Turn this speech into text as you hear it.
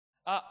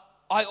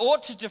I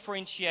ought to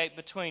differentiate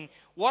between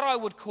what I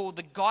would call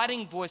the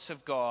guiding voice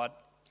of God,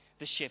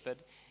 the shepherd,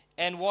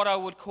 and what I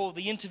would call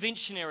the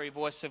interventionary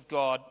voice of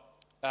God,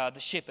 the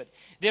shepherd.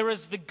 There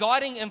is the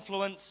guiding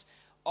influence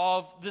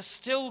of the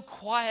still,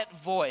 quiet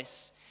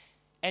voice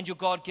and your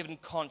God-given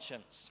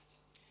conscience.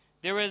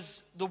 There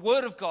is the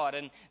Word of God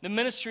and the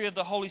ministry of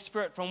the Holy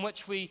Spirit from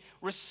which we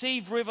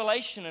receive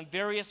revelation in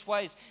various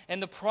ways.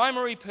 And the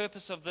primary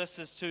purpose of this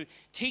is to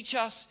teach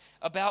us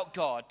about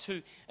God,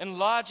 to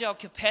enlarge our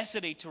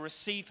capacity to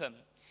receive Him,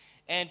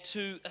 and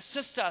to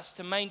assist us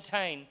to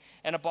maintain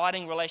an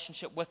abiding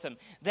relationship with Him.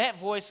 That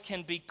voice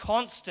can be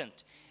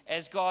constant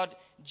as God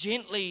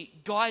gently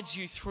guides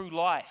you through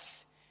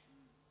life,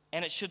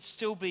 and it should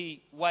still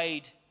be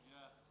weighed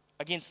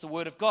against the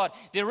Word of God.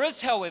 There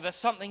is, however,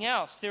 something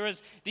else. There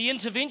is the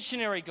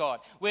interventionary God,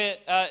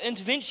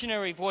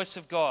 interventionary voice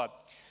of God,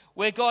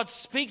 where God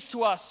speaks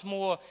to us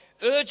more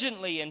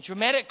urgently and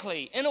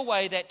dramatically in a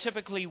way that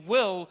typically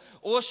will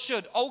or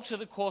should alter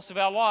the course of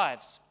our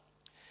lives.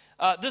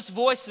 This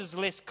voice is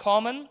less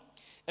common.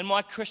 In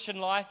my Christian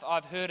life,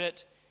 I've heard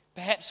it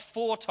perhaps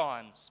 4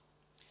 times.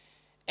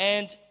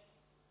 And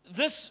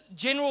this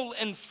general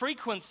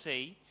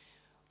infrequency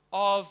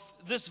of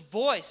this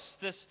voice,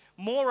 this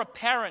more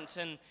apparent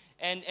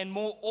and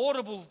more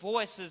audible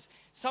voice, is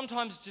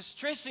sometimes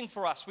distressing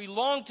for us. We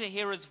long to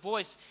hear His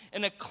voice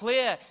in a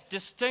clear,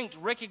 distinct,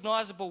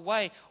 recognizable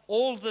way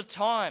all the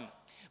time.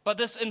 But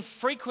this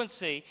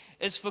infrequency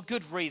is for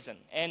good reason.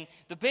 And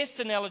the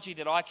best analogy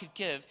that I could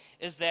give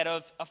is that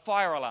of a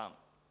fire alarm.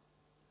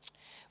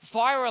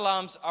 Fire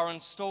alarms are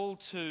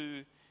installed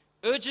to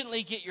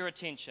urgently get your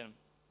attention,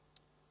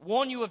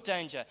 warn you of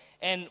danger,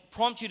 and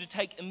prompt you to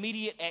take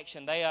immediate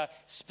action. They are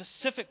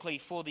specifically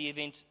for the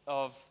event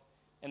of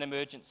an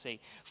emergency.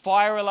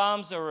 Fire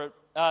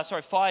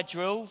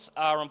drills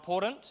are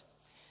important,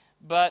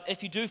 but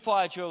if you do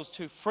fire drills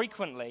too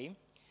frequently,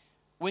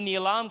 when the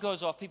alarm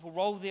goes off, people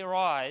roll their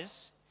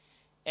eyes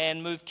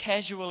and move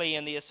casually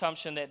in the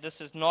assumption that this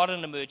is not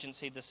an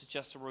emergency, this is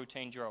just a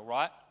routine drill,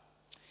 right?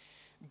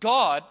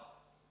 God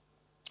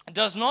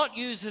does not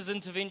use His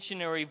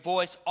interventionary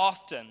voice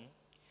often,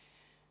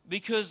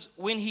 because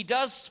when He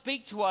does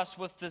speak to us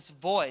with this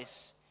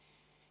voice,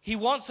 He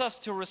wants us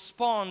to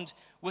respond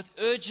with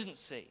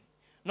urgency,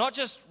 not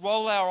just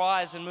roll our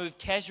eyes and move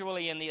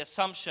casually in the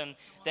assumption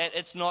that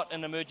it's not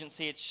an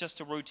emergency, it's just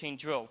a routine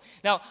drill.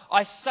 Now,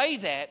 I say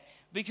that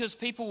because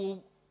people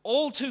will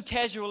all too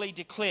casually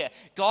declare,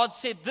 God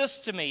said this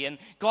to me, and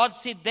God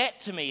said that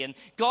to me, and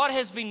God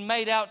has been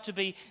made out to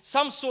be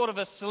some sort of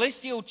a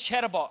celestial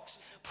chatterbox,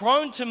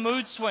 prone to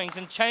mood swings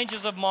and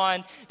changes of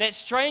mind that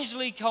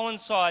strangely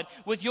coincide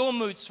with your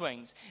mood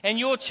swings and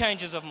your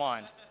changes of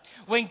mind.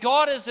 When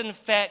God is in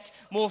fact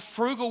more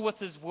frugal with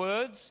His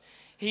words,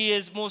 He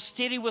is more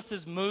steady with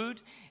His mood,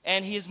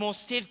 and He is more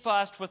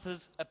steadfast with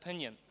His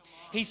opinion.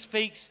 He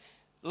speaks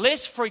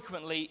less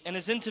frequently in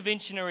His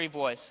interventionary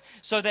voice,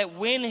 so that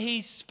when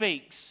He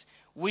speaks,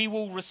 we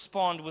will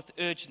respond with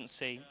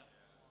urgency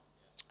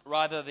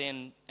rather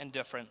than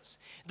indifference.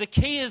 The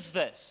key is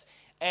this,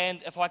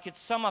 and if I could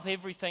sum up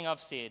everything I've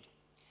said,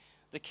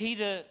 the key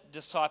to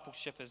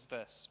discipleship is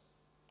this.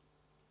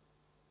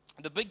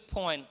 The big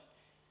point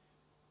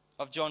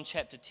of John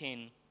chapter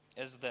 10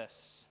 is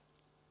this.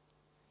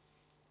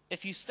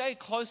 If you stay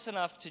close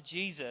enough to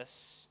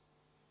Jesus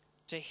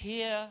to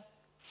hear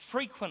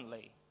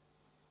frequently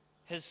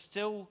His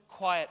still,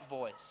 quiet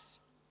voice,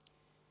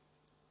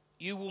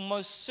 you will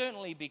most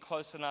certainly be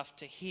close enough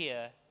to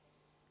hear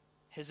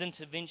His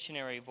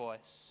interventionary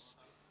voice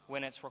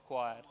when it's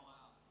required.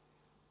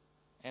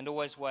 And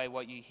always weigh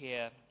what you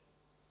hear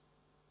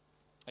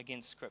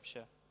against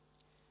Scripture.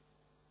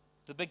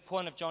 The big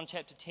point of John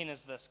chapter 10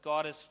 is this: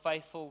 God is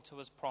faithful to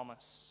His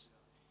promise.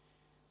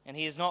 And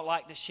He is not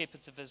like the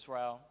shepherds of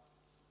Israel.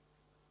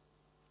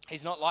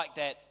 He's not like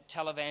that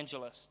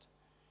televangelist.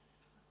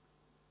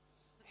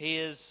 He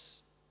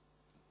is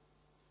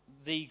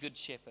the good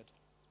shepherd,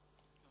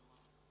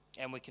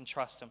 and we can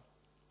trust Him.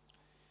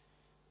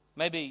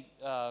 Maybe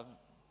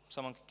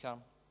someone can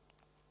come.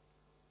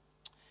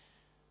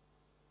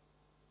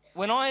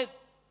 When I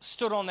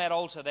stood on that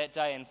altar that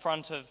day in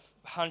front of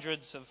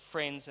hundreds of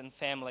friends and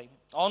family,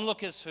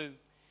 onlookers who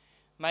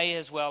may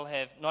as well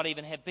have not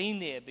even have been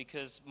there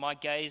because my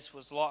gaze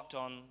was locked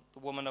on the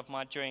woman of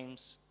my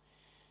dreams,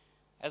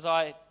 as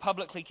I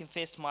publicly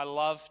confessed my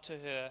love to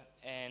her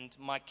and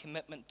my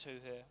commitment to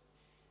her,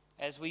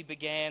 as we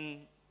began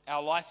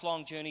our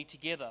lifelong journey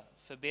together,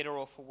 for better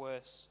or for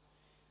worse,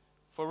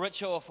 for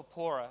richer or for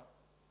poorer,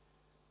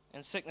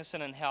 in sickness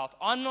and in health,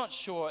 I'm not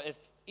sure if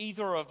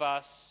either of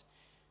us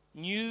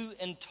knew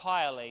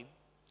entirely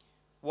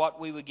what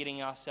we were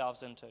getting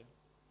ourselves into.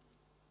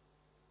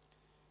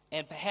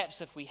 And perhaps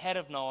if we had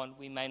have known,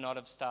 we may not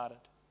have started.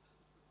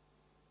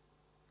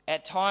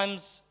 At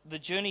times, the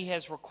journey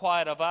has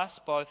required of us,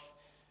 both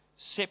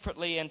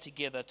separately and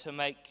together, to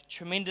make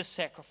tremendous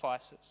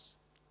sacrifices.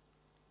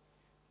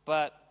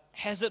 But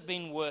has it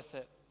been worth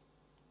it?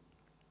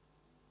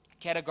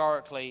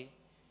 Categorically,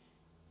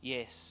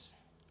 yes.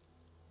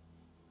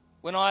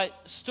 When I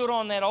stood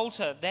on that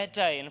altar that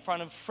day in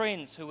front of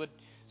friends who would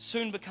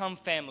soon become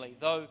family,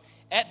 though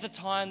at the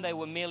time they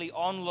were merely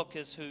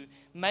onlookers who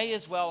may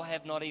as well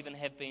have not even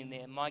have been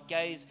there, my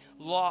gaze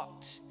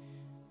locked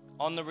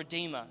on the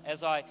Redeemer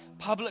as I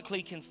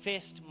publicly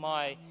confessed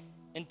my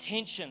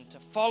intention to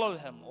follow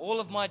him all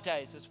of my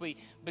days as we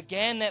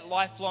began that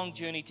lifelong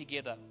journey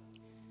together,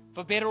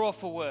 for better or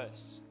for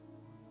worse,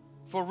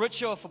 for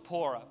richer or for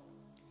poorer,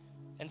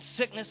 in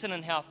sickness and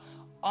in health.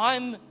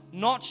 I'm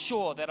not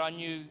sure that I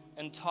knew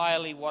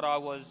entirely what I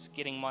was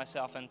getting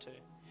myself into.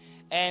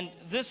 And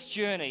this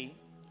journey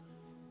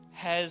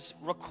has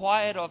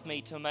required of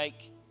me to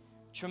make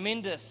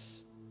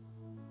tremendous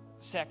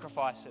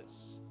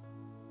sacrifices,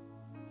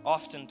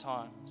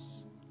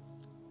 oftentimes.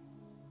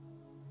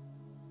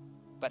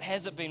 But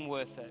has it been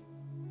worth it?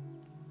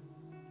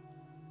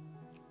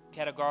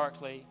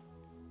 Categorically,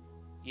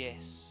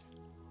 yes.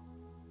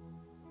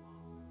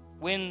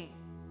 When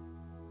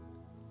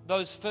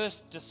those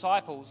first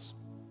disciples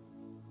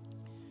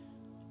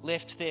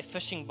left their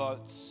fishing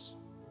boats,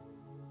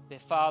 their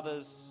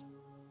fathers,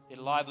 their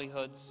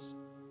livelihoods,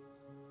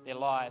 their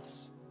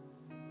lives,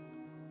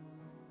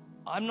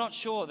 I'm not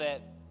sure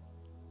that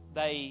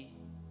they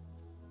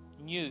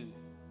knew,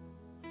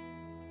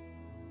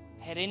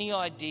 had any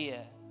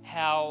idea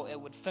how it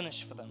would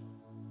finish for them.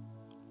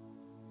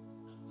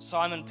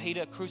 Simon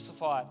Peter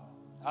crucified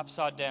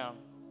upside down.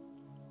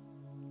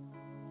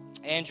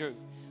 Andrew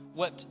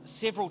whipped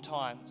several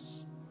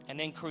times and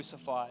then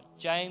crucified.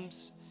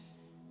 James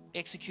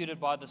executed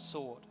by the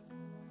sword.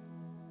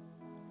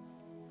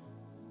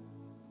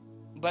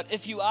 But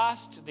if you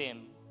asked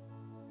them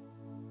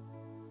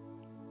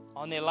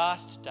on their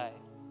last day,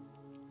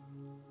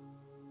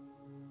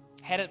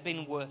 had it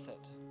been worth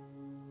it?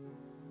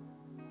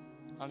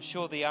 I'm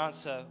sure the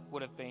answer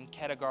would have been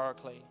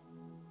categorically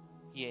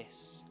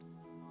yes,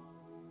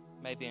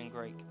 maybe in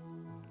Greek.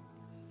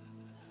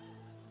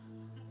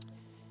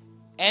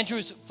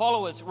 Andrew's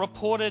followers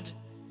reported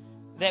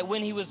that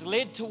when he was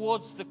led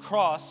towards the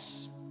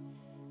cross,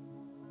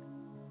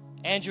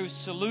 Andrew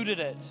saluted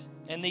it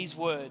in these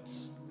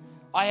words: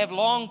 "I have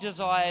long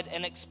desired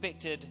and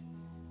expected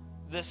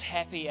this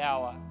happy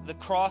hour. The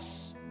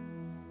cross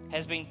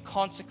has been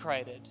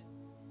consecrated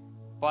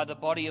by the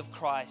body of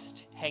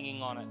Christ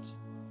hanging on it."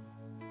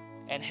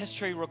 And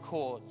history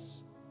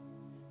records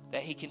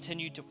that he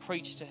continued to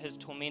preach to his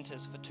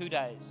tormentors for 2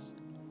 days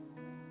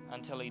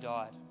until he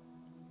died.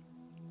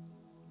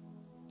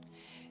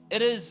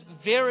 It is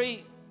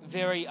very,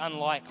 very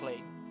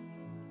unlikely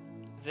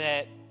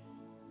that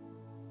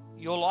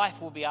your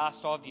life will be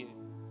asked of you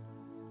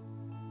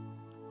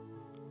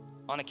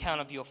on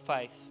account of your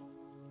faith.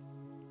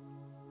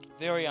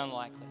 Very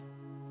unlikely.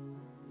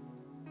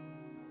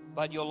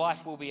 But your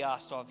life will be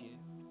asked of you.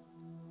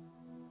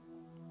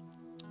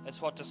 That's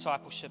what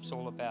discipleship's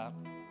all about.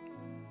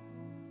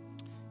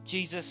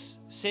 Jesus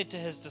said to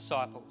his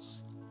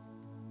disciples,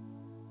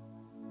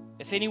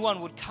 "If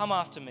anyone would come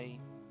after me,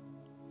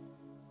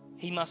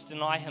 he must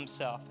deny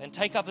himself and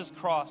take up his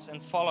cross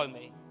and follow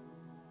me.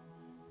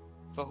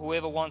 For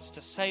whoever wants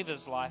to save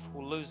his life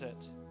will lose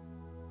it.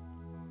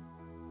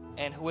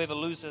 And whoever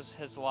loses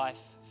his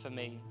life for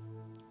me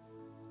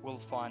will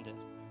find it."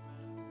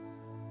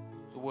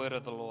 The word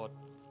of the Lord.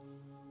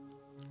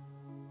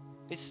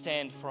 Let's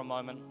stand for a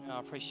moment. I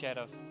appreciate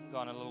I've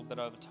gone a little bit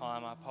over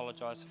time. I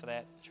apologize for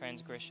that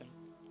transgression.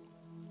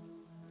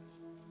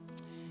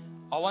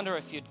 I wonder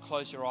if you'd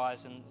close your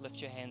eyes and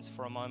lift your hands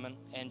for a moment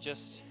and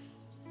just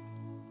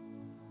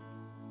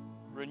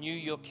renew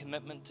your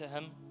commitment to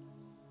him.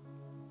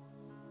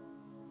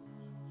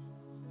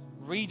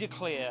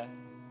 Redeclare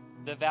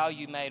the vow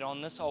you made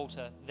on this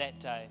altar that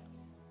day,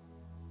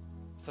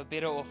 for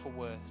better or for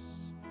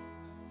worse,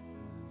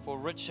 for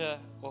richer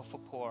or for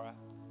poorer,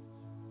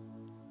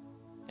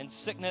 in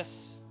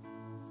sickness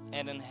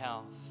and in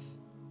health.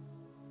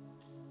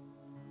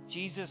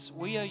 Jesus,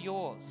 we are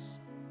yours,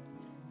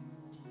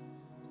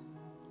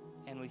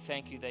 and we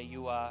thank you that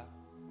you are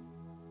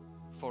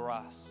for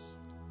us.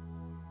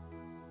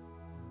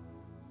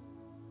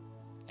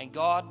 And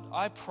God,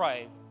 I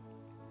pray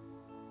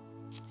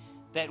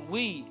that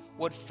we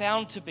would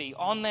found to be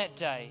on that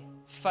day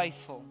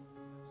faithful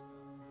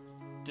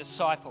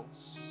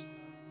disciples,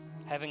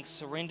 having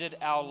surrendered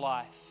our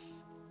life,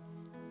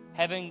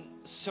 having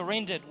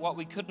surrendered what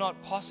we could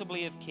not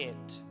possibly have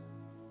kept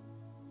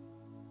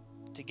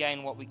to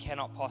gain what we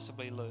cannot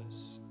possibly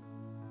lose.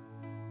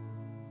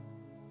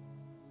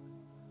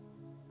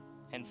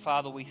 And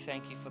Father, we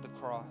thank you for the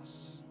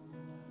cross.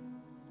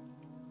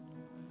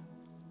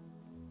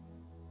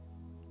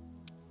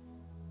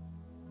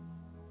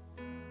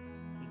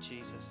 In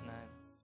Jesus' name.